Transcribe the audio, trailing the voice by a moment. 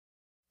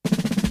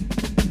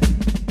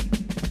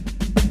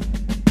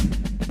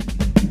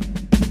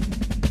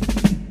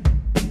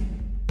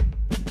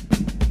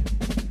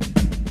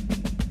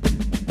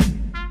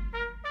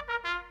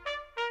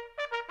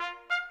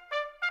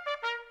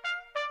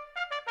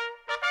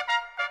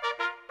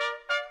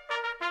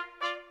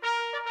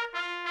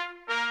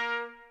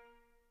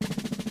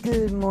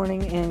Good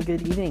morning and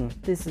good evening.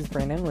 This is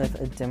Brandon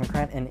with a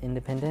Democrat and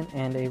Independent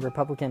and a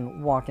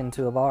Republican walk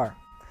into a bar.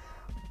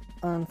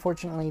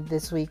 Unfortunately,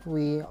 this week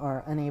we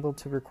are unable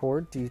to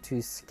record due to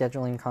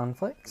scheduling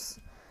conflicts.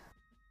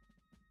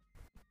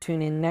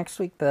 Tune in next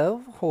week,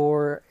 though,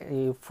 for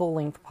a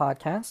full-length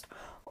podcast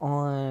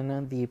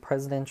on the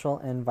presidential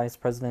and vice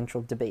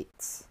presidential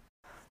debates.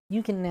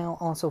 You can now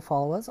also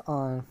follow us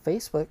on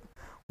Facebook.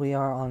 We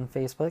are on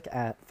Facebook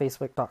at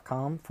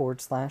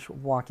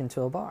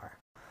facebook.com/walkintoabar.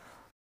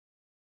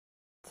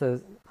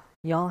 So,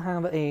 y'all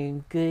have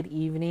a good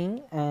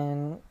evening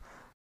and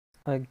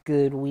a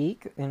good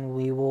week, and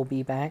we will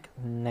be back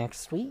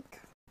next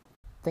week.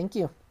 Thank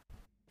you.